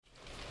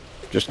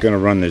Just going to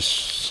run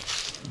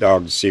this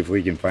dog to see if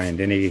we can find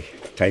any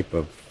type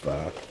of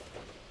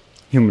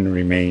human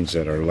remains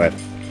that are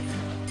left.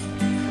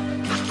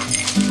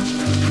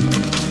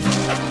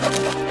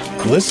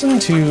 Listen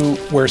to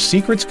Where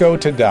Secrets Go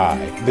to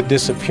Die, The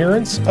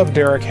Disappearance of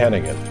Derek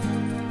Hennigan.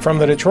 From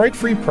the Detroit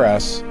Free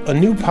Press, a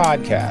new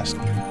podcast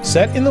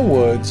set in the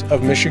woods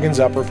of Michigan's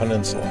Upper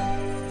Peninsula.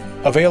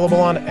 Available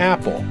on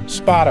Apple,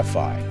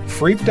 Spotify,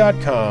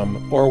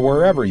 Freep.com, or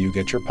wherever you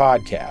get your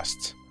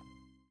podcasts.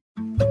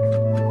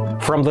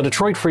 From the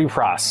Detroit Free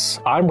Press,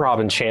 I'm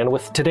Robin Chan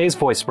with today's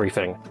Voice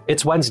Briefing.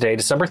 It's Wednesday,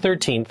 December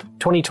 13th,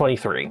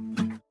 2023.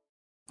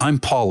 I'm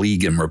Paul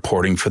Egan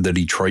reporting for the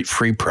Detroit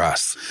Free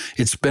Press.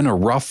 It's been a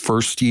rough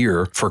first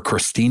year for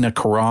Kristina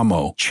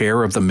Karamo,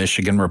 chair of the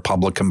Michigan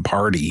Republican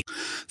Party.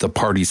 The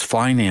party's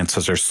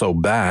finances are so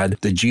bad,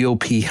 the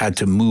GOP had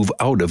to move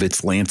out of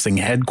its Lansing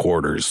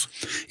headquarters.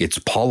 Its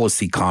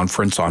policy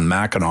conference on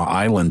Mackinac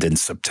Island in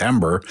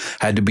September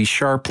had to be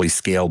sharply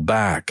scaled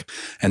back.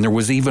 And there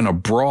was even a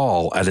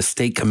brawl at a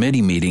state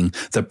committee meeting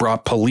that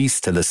brought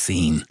police to the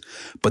scene.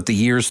 But the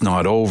year's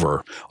not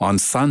over. On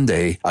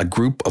Sunday, a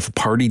group of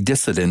party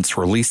dissidents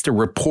released a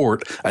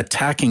report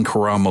attacking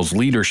Karamo's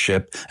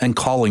leadership and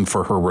calling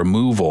for her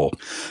removal.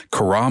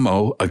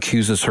 Karamo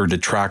accuses her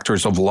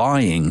detractors of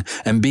lying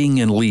and being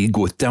in league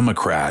with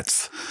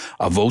Democrats.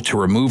 A vote to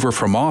remove her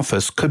from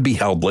office could be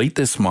held late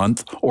this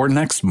month or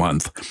next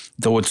month,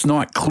 though it's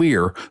not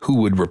clear who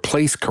would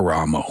replace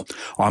Karamo.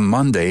 On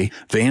Monday,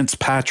 Vance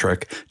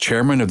Patrick,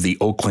 chairman of the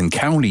Oakland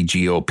County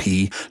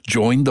GOP,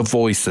 joined the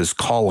voices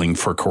calling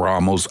for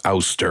Karamo's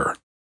ouster.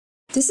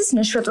 This is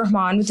Nishrat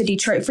Rahman with the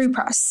Detroit Free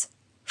Press.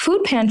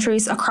 Food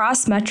pantries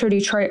across Metro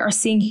Detroit are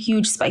seeing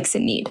huge spikes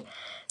in need.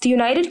 The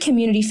United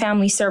Community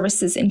Family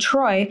Services in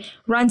Troy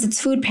runs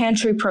its food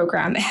pantry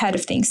program ahead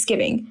of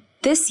Thanksgiving.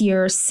 This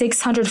year,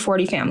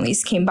 640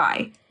 families came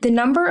by. The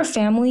number of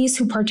families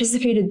who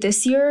participated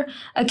this year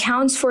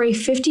accounts for a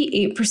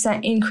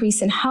 58%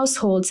 increase in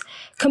households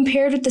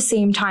compared with the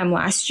same time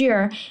last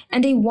year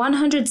and a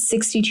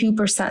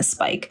 162%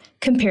 spike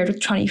compared with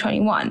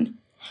 2021.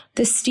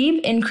 The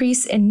steep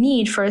increase in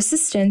need for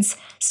assistance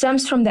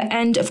stems from the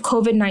end of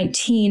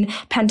COVID-19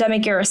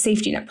 pandemic-era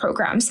safety net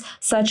programs,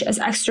 such as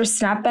extra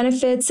SNAP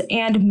benefits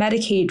and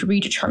Medicaid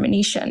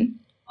redetermination.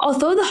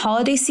 Although the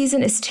holiday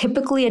season is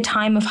typically a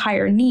time of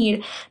higher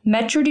need,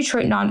 Metro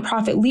Detroit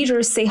nonprofit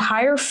leaders say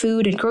higher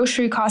food and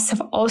grocery costs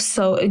have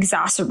also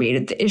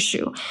exacerbated the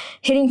issue,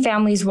 hitting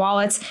families'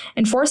 wallets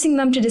and forcing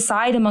them to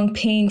decide among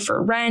paying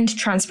for rent,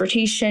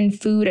 transportation,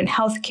 food, and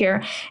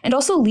healthcare, and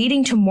also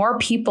leading to more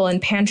people in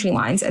pantry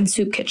lines and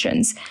soup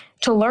kitchens.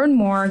 To learn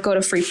more, go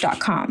to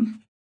freep.com.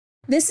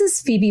 This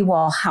is Phoebe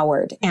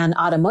Wall-Howard, an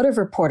automotive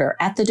reporter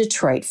at the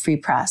Detroit Free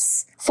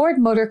Press. Ford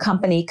Motor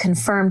Company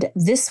confirmed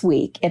this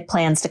week it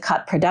plans to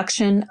cut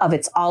production of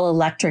its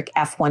all-electric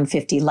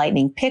F-150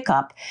 Lightning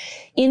pickup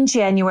in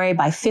January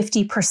by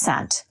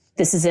 50%.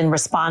 This is in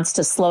response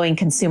to slowing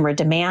consumer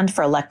demand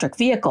for electric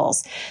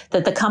vehicles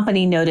that the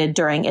company noted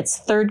during its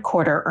third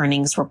quarter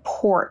earnings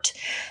report.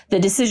 The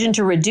decision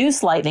to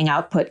reduce Lightning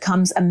output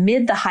comes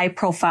amid the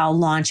high-profile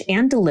launch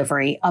and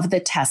delivery of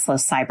the Tesla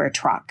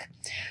Cybertruck.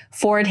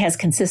 Ford has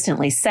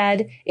consistently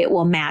said it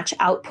will match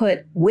output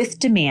with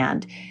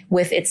demand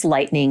with its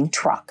Lightning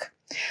truck.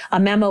 A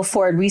memo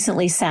Ford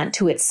recently sent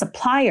to its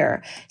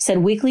supplier said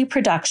weekly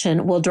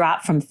production will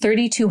drop from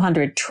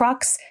 3,200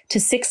 trucks to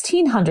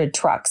 1,600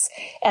 trucks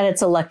at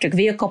its electric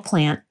vehicle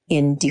plant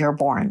in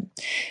Dearborn.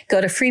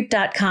 Go to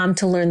Freep.com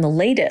to learn the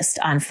latest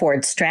on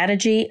Ford's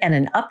strategy and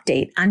an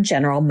update on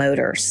General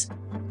Motors.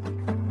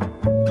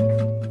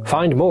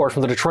 Find more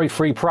from the Detroit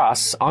Free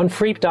Press on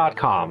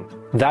Freep.com.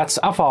 That's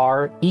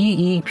FREEP.com.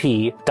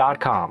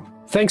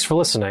 Thanks for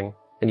listening,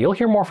 and you'll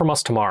hear more from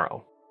us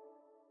tomorrow.